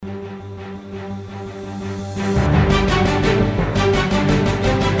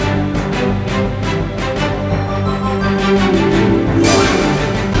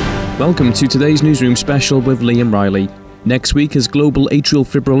Welcome to today's Newsroom special with Liam Riley. Next week is Global Atrial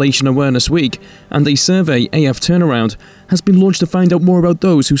Fibrillation Awareness Week, and a survey, AF Turnaround, has been launched to find out more about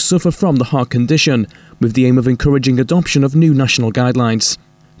those who suffer from the heart condition, with the aim of encouraging adoption of new national guidelines.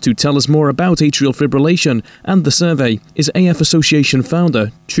 To tell us more about atrial fibrillation and the survey is AF Association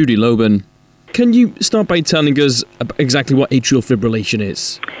founder Trudie Lobban. Can you start by telling us exactly what atrial fibrillation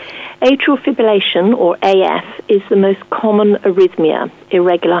is? Atrial fibrillation, or AF, is the most common arrhythmia,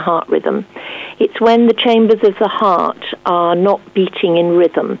 irregular heart rhythm. It's when the chambers of the heart are not beating in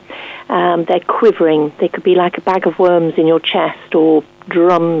rhythm. They're quivering. They could be like a bag of worms in your chest or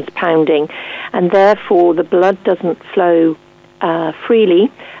drums pounding, and therefore the blood doesn't flow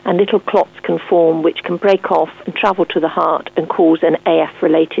freely, and little clots can form which can break off and travel to the heart and cause an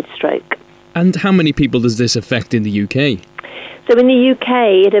AF-related stroke. And how many people does this affect in the UK? So in the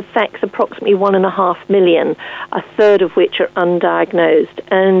UK, it affects approximately 1.5 million, a third of which are undiagnosed.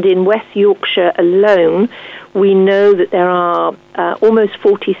 And in West Yorkshire alone, we know that there are almost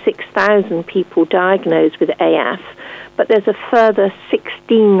 46,000 people diagnosed with AF, but there's a further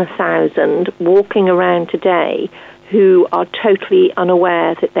 16,000 walking around today who are totally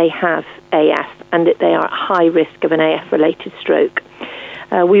unaware that they have AF and that they are at high risk of an AF-related stroke.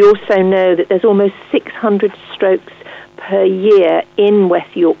 We also know that there's almost 600 strokes per year in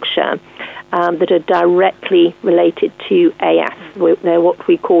West Yorkshire that are directly related to AF. They're what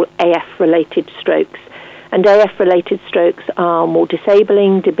we call AF-related strokes. And AF-related strokes are more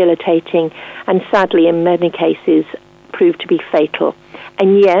disabling, debilitating, and sadly, in many cases, prove to be fatal.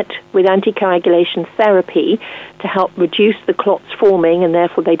 And yet, with anticoagulation therapy to help reduce the clots forming and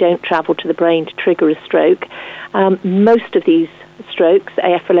therefore they don't travel to the brain to trigger a stroke, most of these strokes,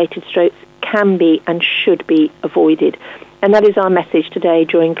 AF-related strokes, can be and should be avoided. And that is our message today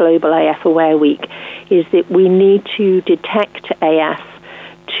during Global AF Aware Week, is that we need to detect AF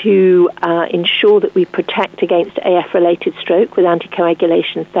to ensure that we protect against AF-related stroke with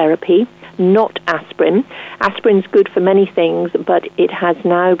anticoagulation therapy, not aspirin. Aspirin's good for many things, but it has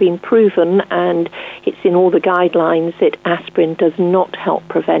now been proven, and it's in all the guidelines, that aspirin does not help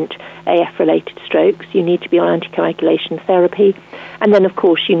prevent AF-related strokes. You need to be on anticoagulation therapy, and then, of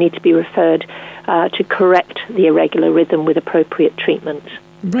course, you need to be referred to correct the irregular rhythm with appropriate treatment.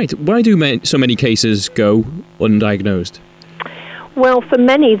 Right. Why do so many cases go undiagnosed? Well, for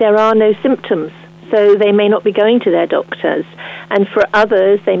many, there are no symptoms, so they may not be going to their doctors. And for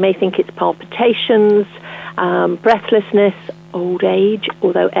others, they may think it's palpitations, breathlessness, old age,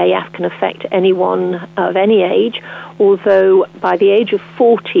 although AF can affect anyone of any age, although by the age of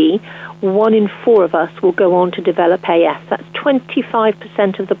 40, 1 in 4 of us will go on to develop AF. That's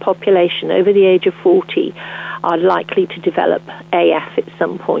 25% of the population over the age of 40 are likely to develop AF at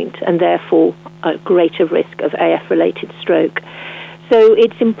some point, and therefore a greater risk of AF-related stroke. So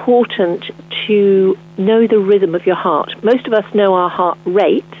it's important to know the rhythm of your heart. Most of us know our heart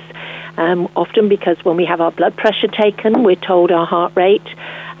rates, often because when we have our blood pressure taken, we're told our heart rate,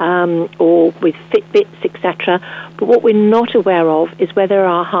 or with Fitbits, etc. But what we're not aware of is whether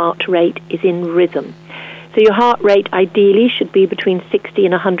our heart rate is in rhythm. So your heart rate ideally should be between 60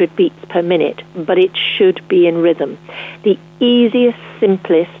 and 100 beats per minute, but it should be in rhythm. The easiest,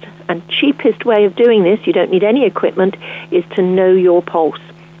 simplest, and cheapest way of doing this, you don't need any equipment, is to know your pulse.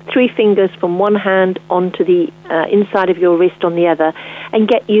 3 fingers from one hand onto the inside of your wrist on the other, and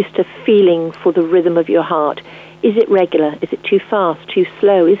get used to feeling for the rhythm of your heart. Is it regular? Is it too fast, too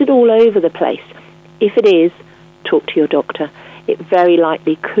slow? Is it all over the place? If it is, talk to your doctor. It very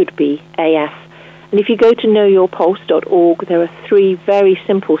likely could be AF. And if you go to knowyourpulse.org, there are 3 very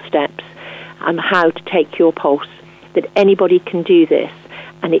simple steps on how to take your pulse, that anybody can do this,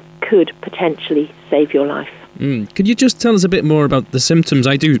 and it could potentially save your life. Could you just tell us a bit more about the symptoms?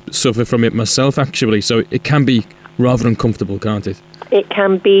 I do suffer from it myself, actually, so it can be rather uncomfortable, can't it? It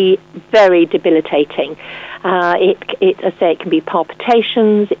can be very debilitating. It can be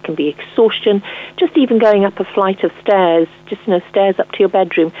palpitations, it can be exhaustion, just even going up a flight of stairs, stairs up to your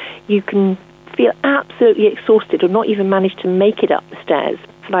bedroom. You can feel absolutely exhausted or not even manage to make it up the stairs.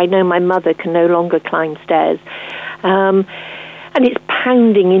 And I know my mother can no longer climb stairs. And it's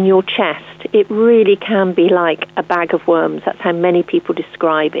pounding in your chest. It really can be like a bag of worms. That's how many people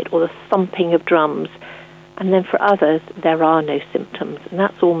describe it, or the thumping of drums. And then for others, there are no symptoms. And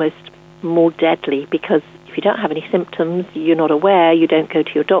that's almost more deadly, because if you don't have any symptoms, you're not aware, you don't go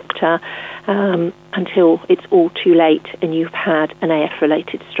to your doctor until it's all too late and you've had an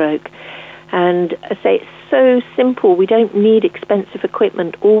AF-related stroke. And I say it's so simple. We don't need expensive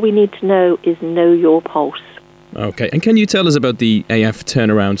equipment. All we need to know is know your pulse. Okay, and can you tell us about the AF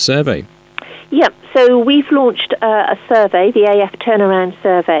Turnaround survey? Yep, So we've launched a survey, the AF Turnaround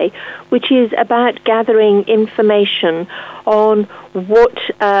Survey, which is about gathering information on what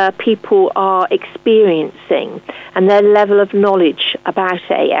people are experiencing and their level of knowledge about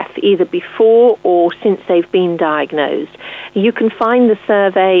AF, either before or since they've been diagnosed. You can find the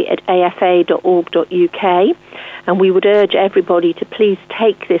survey at afa.org.uk, and we would urge everybody to please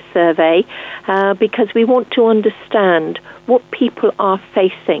take this survey because we want to understand what people are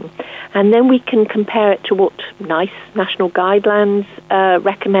facing, and then we can compare it to what NICE national guidelines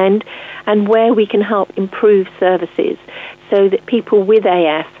recommend and where we can help improve services so that people with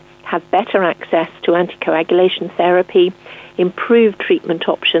AF have better access to anticoagulation therapy, improved treatment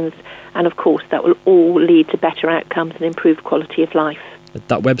options, and of course that will all lead to better outcomes and improved quality of life.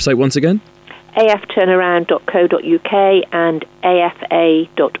 That website once again? afturnaround.co.uk and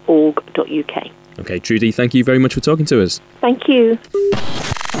afa.org.uk. Okay, Trudie, thank you very much for talking to us. Thank you.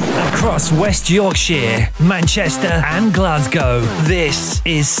 Across West Yorkshire, Manchester and Glasgow, this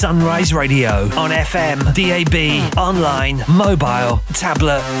is Sunrise Radio on FM, DAB, online, mobile,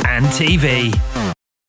 tablet and TV.